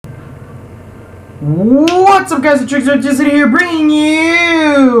What's up, guys? The Trickster just here bringing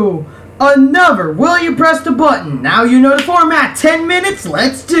you another Will You Press the Button? Now you know the format. 10 minutes,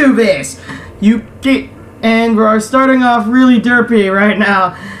 let's do this. And we're starting off really derpy right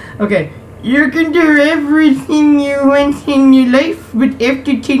now. Okay, you can do everything you want in your life, but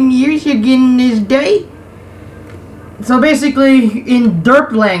after 10 years you're getting this day. So basically, in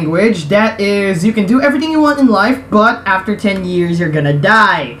derp language, that is, you can do everything you want in life, but after 10 years you're gonna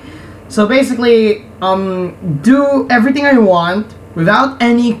die. So basically, do everything I want without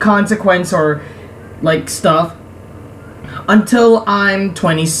any consequence or, like, stuff until I'm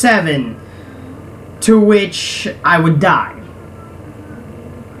 27, to which I would die.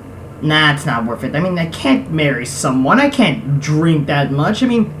 Nah, it's not worth it. I mean, I can't marry someone. I can't drink that much. I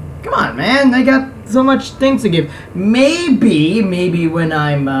mean, come on, man. I got so much things to give. Maybe when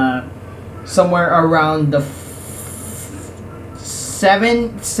I'm, somewhere around the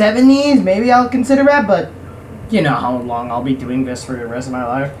 70s, maybe I'll consider that, but you know how long I'll be doing this for the rest of my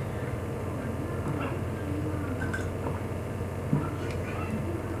life.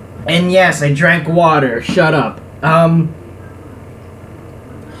 And yes, I drank water. Shut up.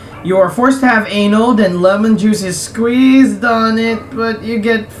 You are forced to have anal, then lemon juice is squeezed on it, but you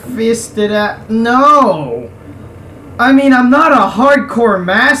get fisted at. No! I mean, I'm not a hardcore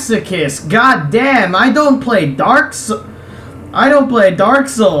masochist. God damn, I don't play Dark Souls.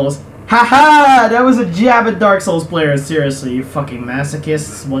 Haha, that was a jab at Dark Souls players. Seriously, you fucking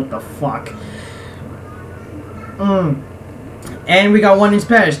masochists. What the fuck? And we got one in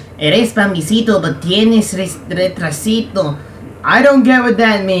Spanish. Eres pambicito, but tienes retrasito. I don't get what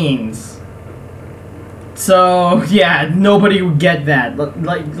that means. So, yeah, nobody would get that.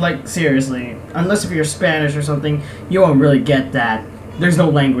 Like, seriously. Unless if you're Spanish or something, you won't really get that. There's no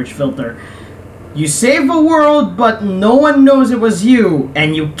language filter. You saved the world, but no one knows it was you,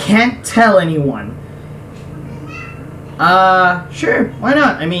 and you can't tell anyone. Sure, why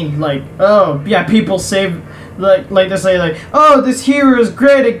not? I mean, like, oh, yeah, people save, like they say, like, oh, this hero is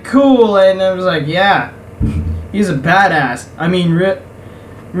great and cool, and I was like, yeah, he's a badass. I mean,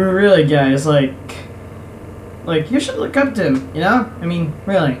 really, guys, like, you should look up to him, you know? I mean,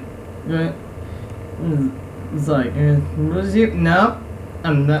 really. It's like, was you? No,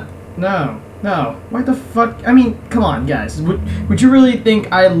 I'm not, no. No, what the fuck? I mean, come on, guys. Would you really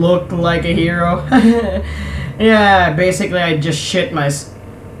think I look like a hero? Yeah, basically I just shit myself.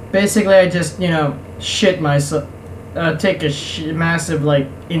 Basically I just, you know, shit myself. Take a massive, like,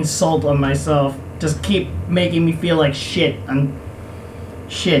 insult on myself. Just keep making me feel like shit. I'm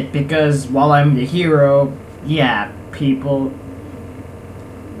shit, because while I'm the hero, yeah, people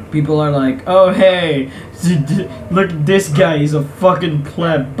are like, oh hey, look at this guy, he's a fucking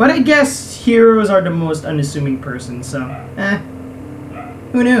pleb. But I guess heroes are the most unassuming person, so,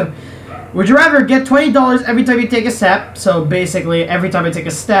 who knew? Would you rather get $20 every time you take a step? So basically, every time I take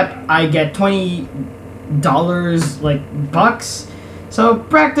a step, I get $20, like, bucks. So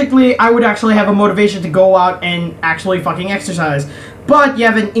practically, I would actually have a motivation to go out and actually fucking exercise. But you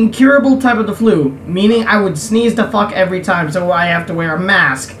have an incurable type of the flu, meaning I would sneeze the fuck every time, so I have to wear a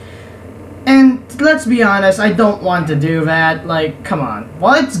mask. And let's be honest, I don't want to do that. Like, come on.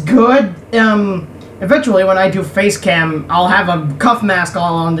 While it's good, eventually when I do face cam, I'll have a cuff mask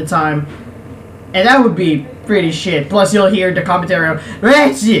on the time. And that would be pretty shit. Plus you'll hear the commentary of,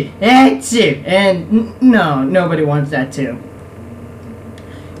 and no, nobody wants that too.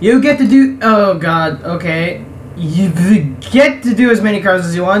 You get to do, oh god, okay. You get to do as many cars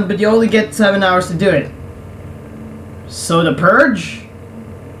as you want, but you only get 7 hours to do it. So the purge?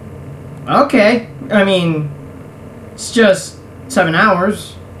 Okay, I mean, it's just 7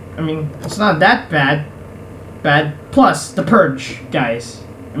 hours. I mean, it's not that bad. Plus, the purge, guys.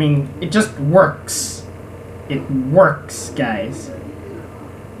 I mean, it just works. It works, guys.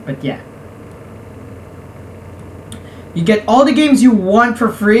 But yeah. You get all the games you want for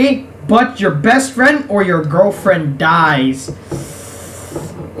free, but your best friend or your girlfriend dies.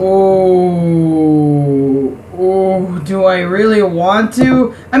 Oh, do I really want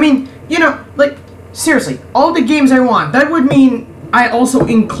to? I mean, you know, like, seriously, all the games I want. That would mean I also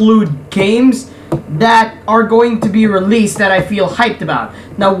include games that are going to be released that I feel hyped about.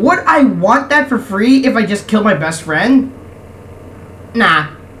 Now, would I want that for free if I just kill my best friend? Nah.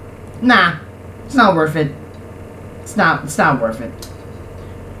 It's not worth it. It's not worth it.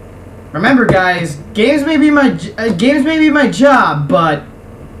 Remember, guys, games may be my job, but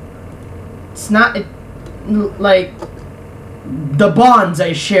it's not like the bonds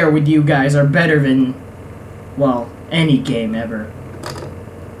I share with you guys are better than, well, any game ever.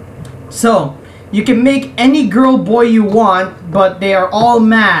 So, you can make any girl boy you want, but they are all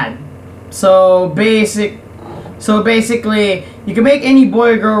mad. So basically, you can make any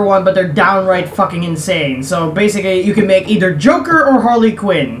boy or girl one, but they're downright fucking insane. So basically, you can make either Joker or Harley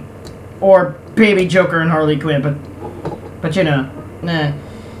Quinn, or Baby Joker and Harley Quinn. But you know, nah.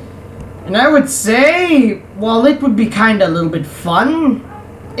 And I would say, while it would be kinda a little bit fun,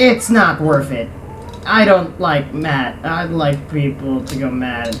 it's not worth it. I don't like mad. I like people to go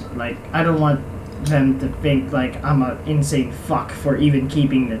mad. Like, I don't want them to think like I'm an insane fuck for even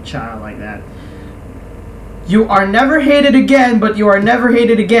keeping the child like that. You are never hated again, but you are never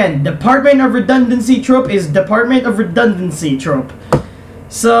hated again. Department of Redundancy trope is Department of Redundancy trope.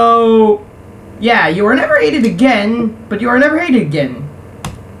 So, yeah, you are never hated again, but you are never hated again.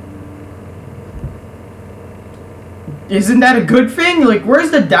 Isn't that a good thing? Like,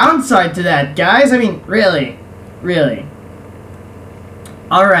 where's the downside to that, guys? I mean, really? Really?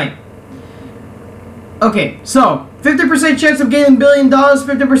 Alright. Okay, so, 50% chance of getting $1 billion,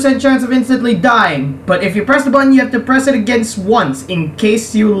 50% chance of instantly dying. But if you press the button, you have to press it against once, in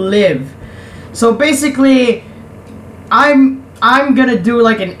case you live. So basically, I'm gonna do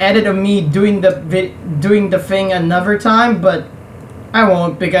like an edit of me doing the thing another time, but I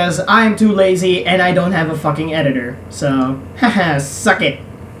won't because I'm too lazy and I don't have a fucking editor. So, haha, suck it.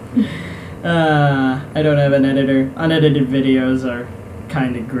 I don't have an editor. Unedited videos are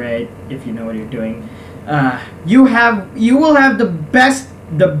kind of great if you know what you're doing. You will have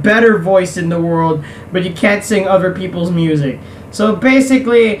the better voice in the world, but you can't sing other people's music. So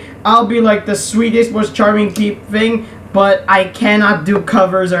basically, I'll be like the sweetest, most charming thing, but I cannot do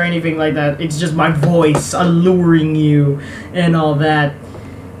covers or anything like that. It's just my voice alluring you and all that.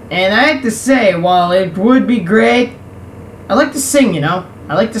 And I have to say, while it would be great, I like to sing, you know?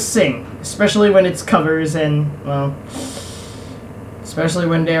 I like to sing, especially when it's covers and, well, especially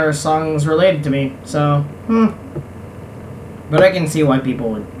when there are songs related to me. So, but I can see why people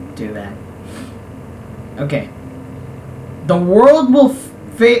would do that. Okay. The world will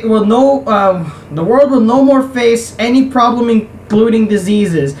no more face any problem, including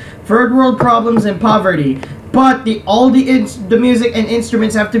diseases, third world problems, and poverty. But all the music and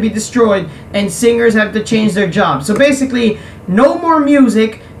instruments have to be destroyed, and singers have to change their jobs. So basically, no more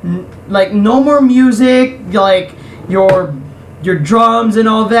music, like your drums and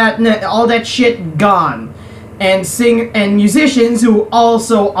all that shit gone, and musicians who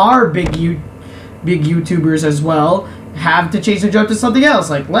also are big YouTubers as well have to change their job to something else,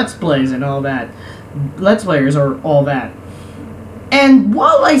 like Let's Plays and all that. Let's Players or all that. And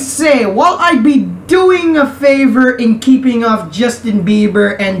while I'd be doing a favor in keeping off Justin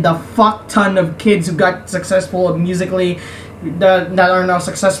Bieber and the fuck ton of kids who got successful musically that are now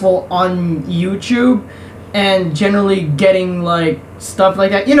successful on YouTube and generally getting like stuff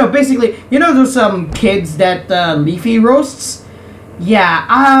like that, you know, basically, you know those kids that Leafy roasts? Yeah,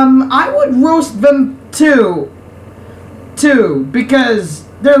 I would roast them too, because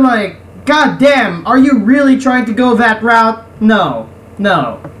they're like, God damn, are you really trying to go that route? No.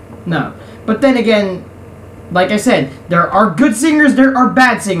 But then again, like I said, there are good singers, there are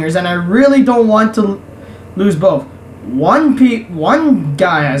bad singers, and I really don't want to lose both. One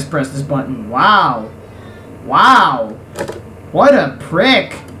guy has pressed this button. Wow. What a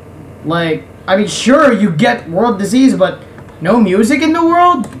prick. Like, I mean, sure, you get world disease, but no music in the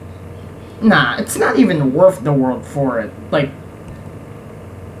world? Nah, it's not even worth the world for it.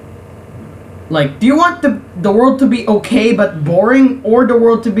 Like, do you want the world to be okay but boring, or the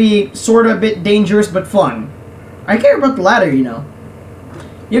world to be sort of a bit dangerous but fun? I care about the latter, you know.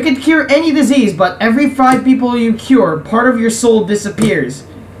 You can cure any disease, but every 5 people you cure, part of your soul disappears.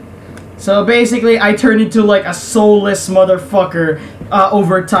 So basically, I turn into like a soulless motherfucker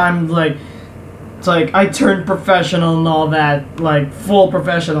over time. Like, it's like I turn professional and all that, like full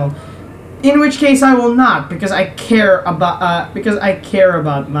professional. In which case, I will not, because I care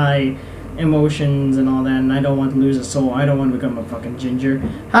about my emotions and all that, and I don't want to lose a soul. I don't want to become a fucking ginger.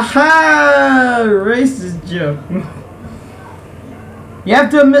 Haha! Racist joke. You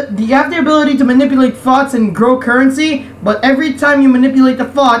have the ability to manipulate thoughts and grow currency, but every time you manipulate the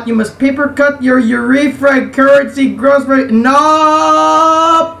thought, you must paper cut your urethra currency gross rate.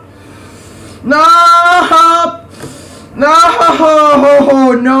 No!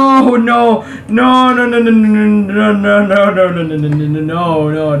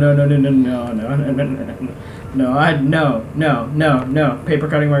 Paper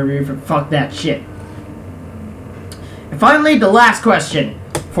cutting my urethra. Fuck that shit. And finally, the last question,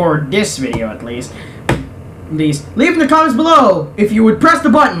 for this video at least. Leave in the comments below if you would press the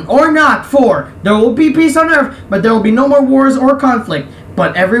button or not for there will be peace on Earth, but there will be no more wars or conflict,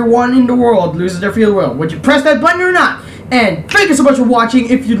 but everyone in the world loses their free will. Would you press that button or not? And thank you so much for watching.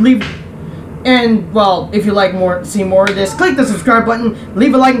 If you'd leave And, well, if you like see more of this, click the subscribe button,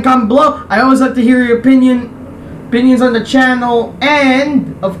 leave a like and comment below. I always like to hear your opinions on the channel,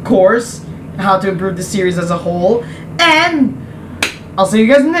 and, of course, how to improve the series as a whole. And I'll see you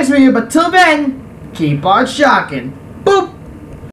guys in the next video, but till then, keep on shocking. Boop!